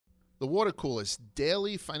The Water Coolest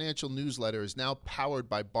daily financial newsletter is now powered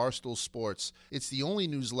by Barstool Sports. It's the only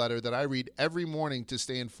newsletter that I read every morning to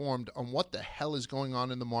stay informed on what the hell is going on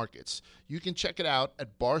in the markets. You can check it out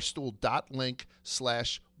at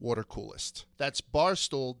barstool.link/watercoolest. That's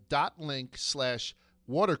barstool.link/watercoolest,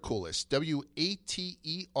 WATERCOOLEST.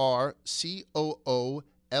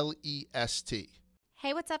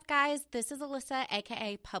 Hey, what's up, guys? This is Alyssa,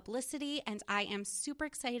 aka Publicity, and I am super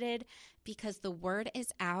excited because the word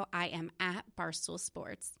is out. I am at Barstool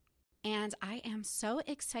Sports. And I am so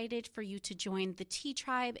excited for you to join the Tea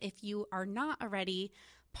Tribe if you are not already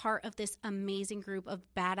part of this amazing group of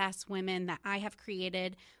badass women that I have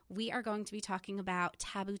created. We are going to be talking about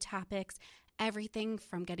taboo topics, everything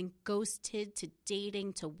from getting ghosted to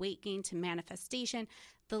dating to weight gain to manifestation.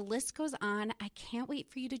 The list goes on. I can't wait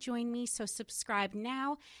for you to join me. So subscribe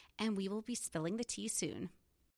now and we will be spilling the tea soon.